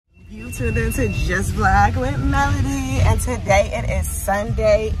tuned into Just Vlog with Melody, and today it is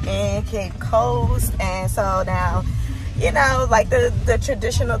Sunday in Cape Coast. And so now, you know, like the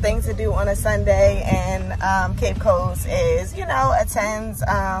traditional thing to do on a Sunday in Cape Coast is, you know, attend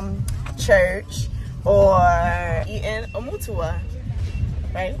church or eating amutua,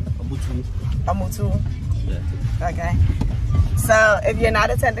 right? Amutu. Yeah. Okay. So if you're not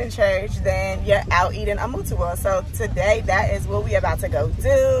attending church, then you're out eating amutua. So today, that is what we about to go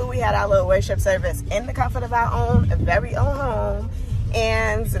do. We had our little worship service in the comfort of our own, very own home.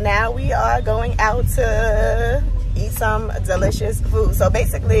 And now we are going out to eat some delicious food. So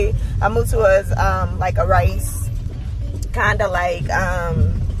basically, amutua is like a rice, kind of like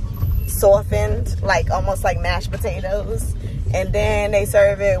softened, like almost like mashed potatoes. And then they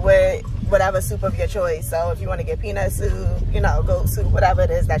serve it with whatever soup of your choice. So if you want to get peanut soup, you know, goat soup, whatever it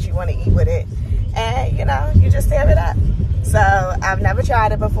is that you want to eat with it. And, you know, you just stir it up. So I've never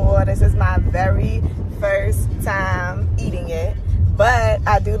tried it before. This is my very first time eating it. But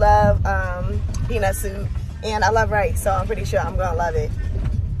I do love peanut soup and I love rice. So I'm pretty sure I'm going to love it.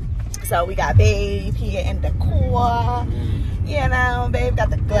 So we got Babe here in the core. You know, Babe got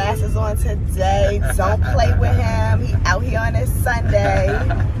the glasses on today. Don't play with him. He out here on this Sunday.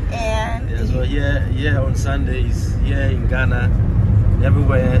 And yeah, so yeah, on Sundays, here in Ghana,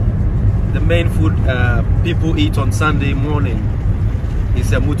 everywhere, the main food people eat on Sunday morning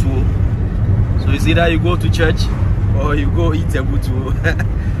is a mutu. So it's either you go to church or you go eat a mutu.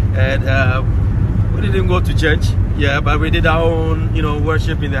 And we didn't go to church, yeah, but we did our own, you know,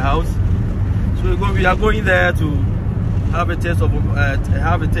 worship in the house. So we are going there to have a taste of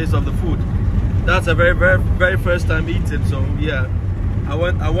the food. That's a very first time eating. So yeah, I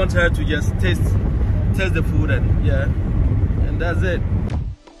want her to just taste the food, and yeah, and that's it.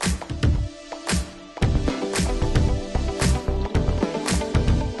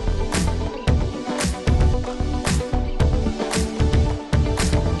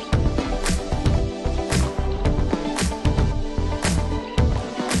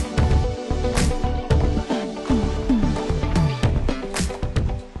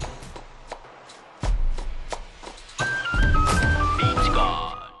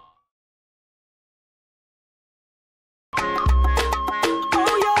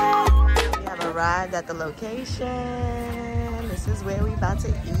 Arrived at the location. This is where we about to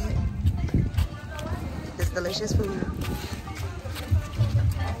eat this delicious food.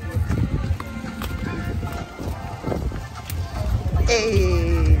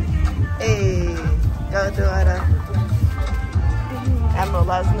 Hey, hey, go daughter. Admiral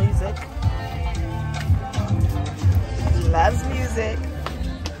loves music. Loves music.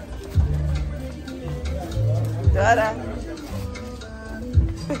 Daughter.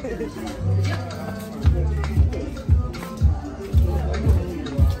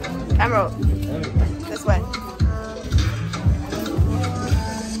 Emerald, this way.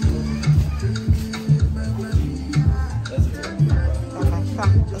 Okay,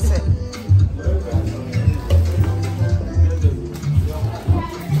 come, let's sit.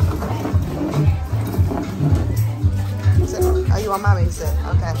 Sit. Oh, you want mommy to sit?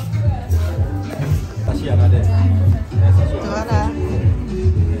 Okay.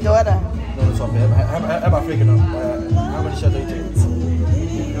 Daughter. I'm African now. How many shots are you taking?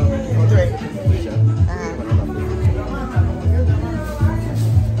 3.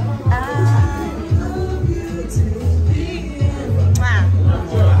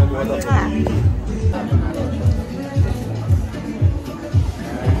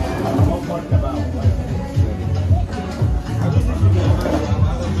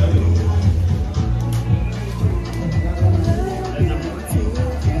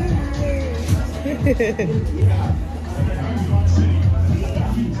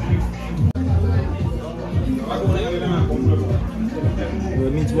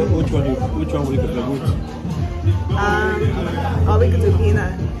 Which one will you prefer? Or we could do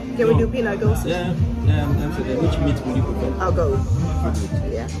peanut. Can we do peanut goat? Yeah, which meat will you prefer? I'll go.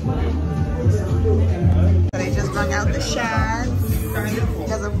 Yeah. So they just brought out the shots.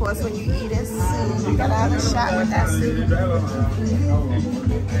 Because of course when you eat a soup, you gotta have a shot with that soup.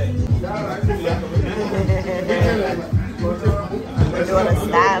 My daughter's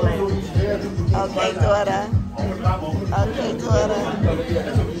styling. Okay, daughter. Okay, daughter.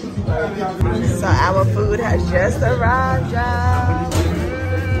 So our food has just arrived, y'all.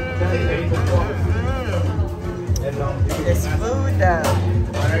 This food though.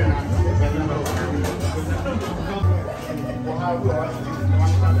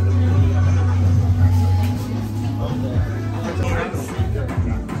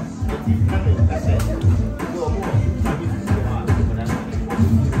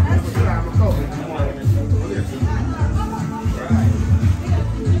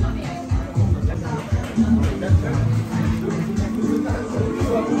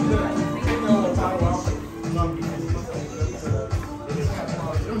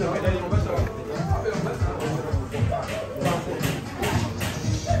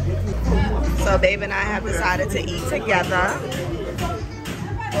 babe and I have decided to eat together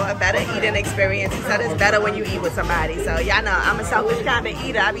for a better eating experience. He said it's better when you eat with somebody. So y'all know I'm a selfish kind of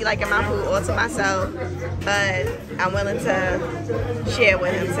eater. I be liking my food all to myself, but I'm willing to share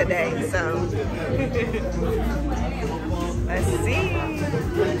with him today. So let's see.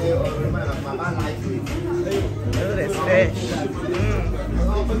 Ooh, this fish.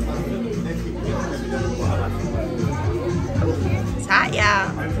 It's hot, y'all.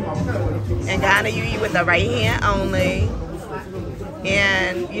 In Ghana, you eat with the right hand only.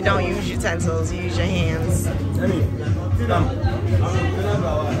 And you don't use utensils, you use your hands. I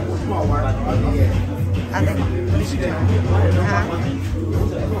think what is you doing?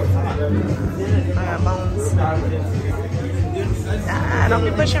 Bones. Nah, don't be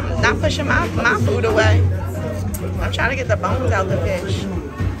not pushing my food away. I'm trying to get the bones out the fish.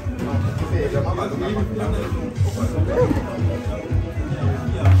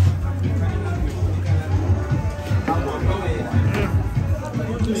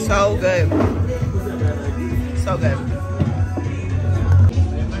 So good. So good.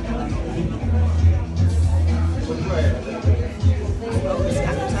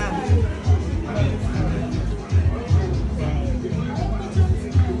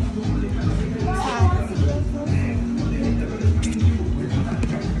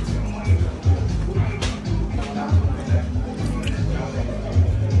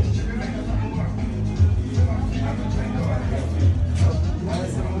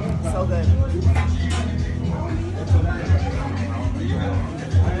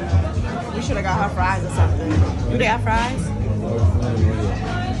 Fries or something. Do they have fries?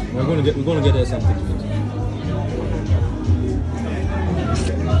 We're gonna get there something.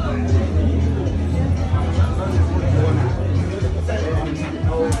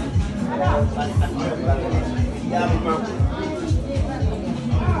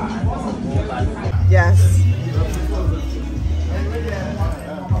 Yes.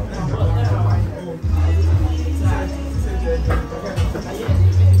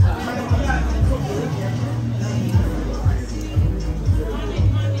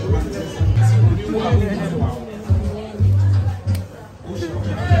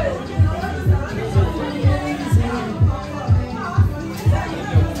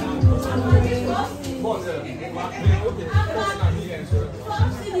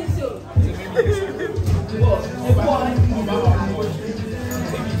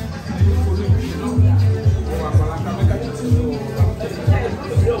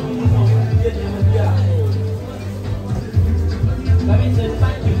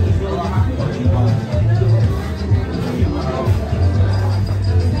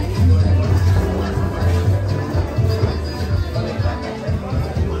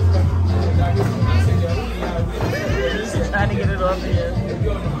 Trying to get it off here.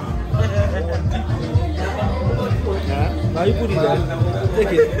 How you put it there?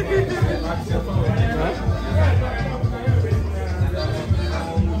 Take it. Huh?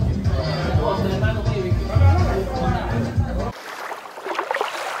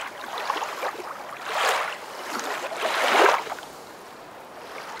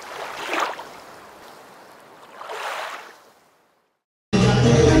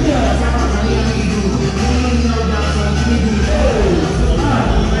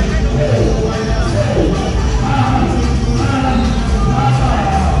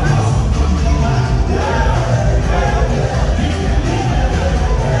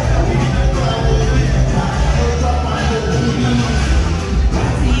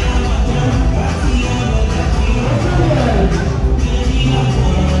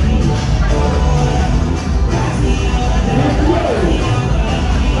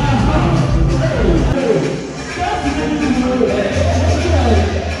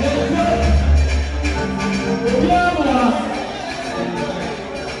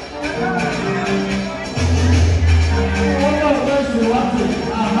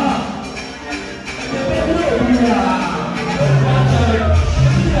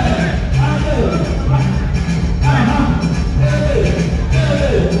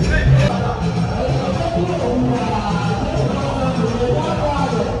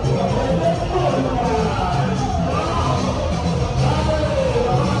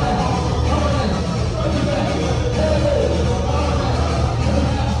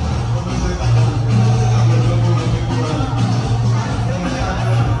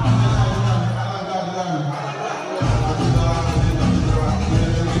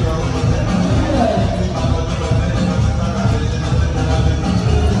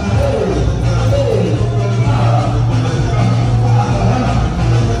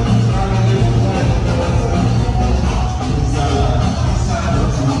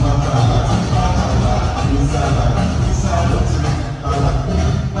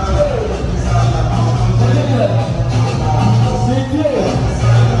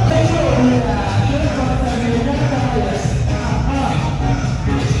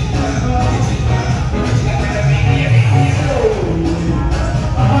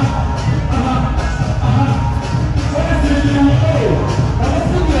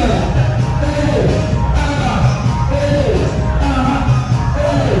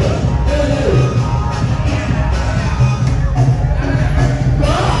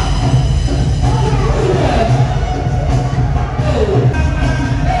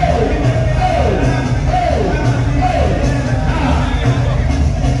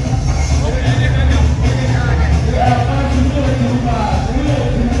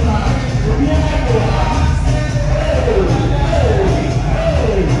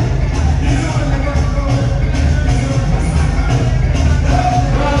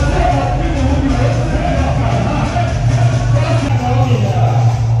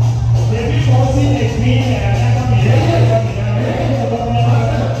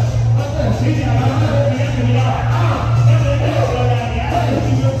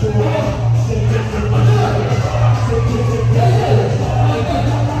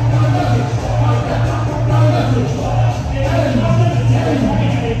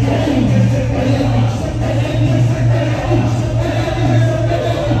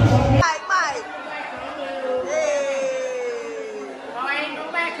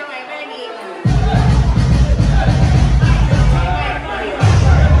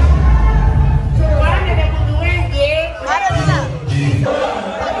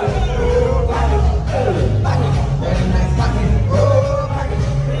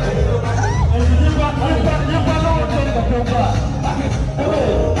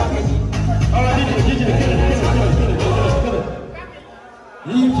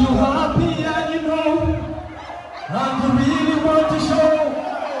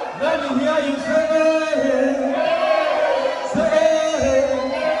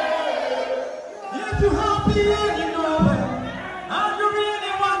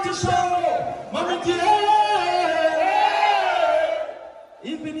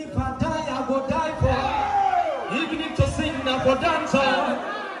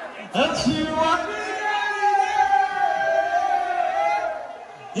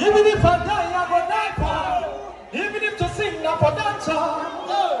 Even if I die, I will die for. Even if to sing, I will dance on.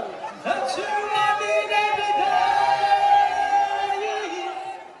 And you are me every day.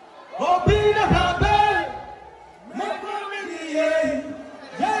 Oh, be the happy. Make me the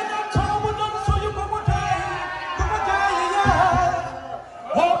yeah, not trouble, so you come die.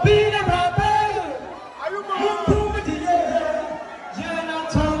 Oh, be the happy. You prove it, yeah, not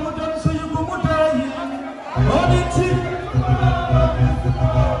trouble, so you come die. Oh, it's it.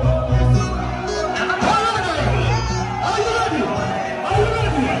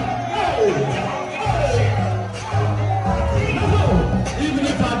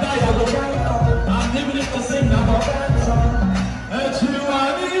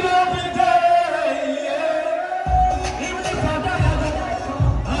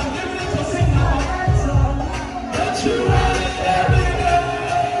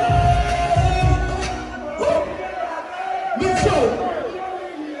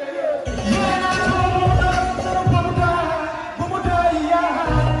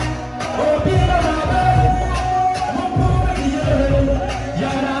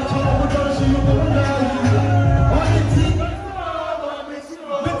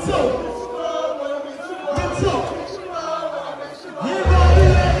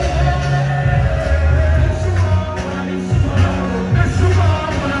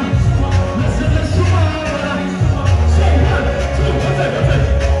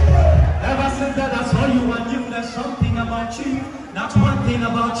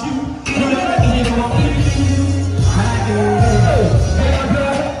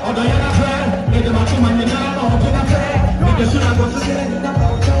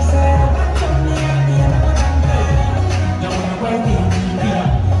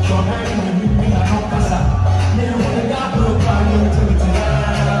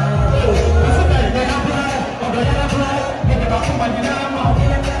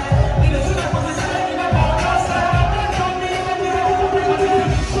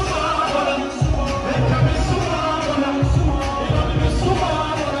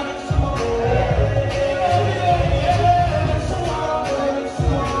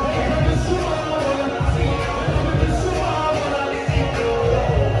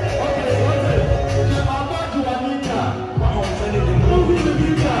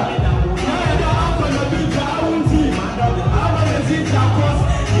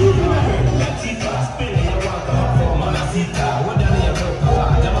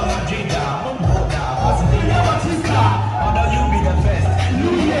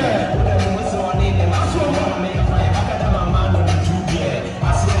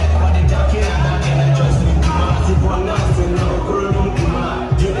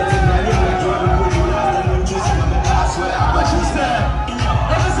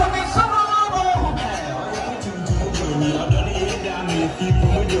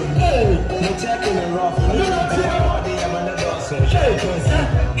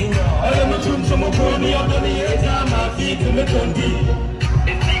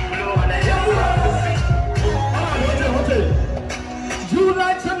 You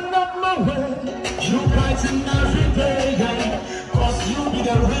lighten up my way, you brighten every day, cause you be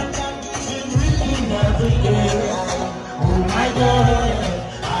the red in every day. Oh my God,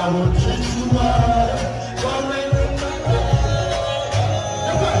 I will treat you well.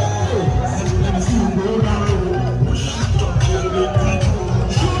 Let me see you go down low. You be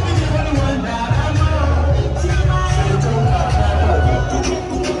the only one that I know.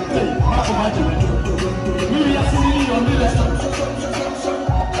 We are singing on the left.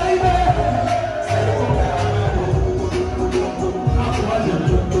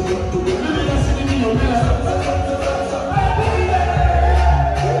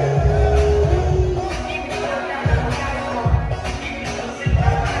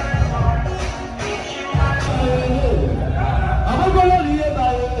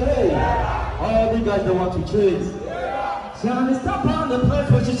 All you guys don't want to trade. Shall stop on the place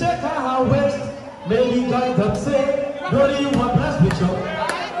when you check out her waist? Maybe guys don't say, no, you want blessed with you.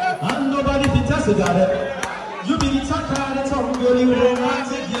 And nobody can test about it. You be the top kind of tongue, girl, you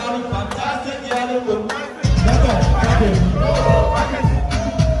romantic, you fantastic, you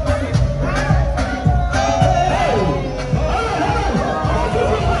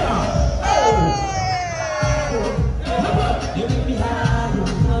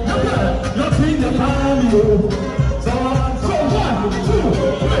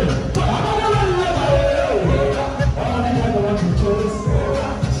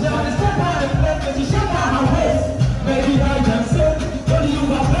Maybe I can say,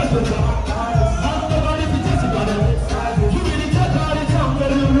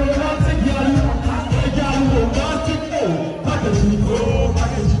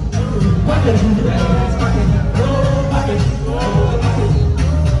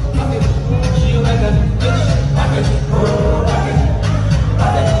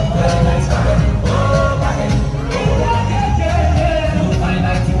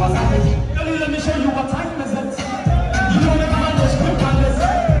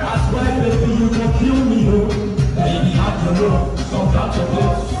 about your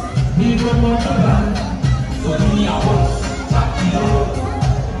place. We don't want to run. So many hours.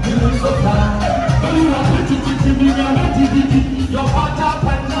 You look so fine. Only one to your heart up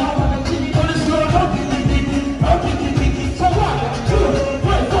and now. Only slow, so what? Two,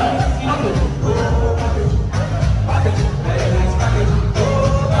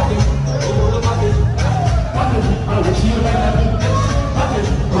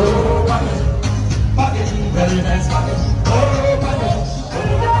 very nice package.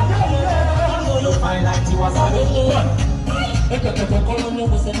 You find like you was a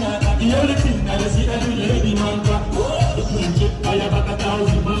the only thing I see every lady man I have a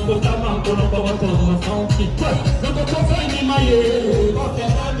 1,000 mango, mango, number 1 Look at find in my head.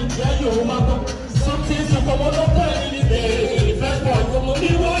 Something so come on up any day. First boy, come on,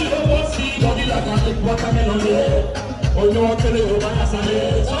 you want see body like I take watermelon. Oh, you want to live over your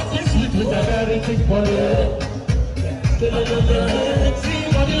Something sweet with a very thick body.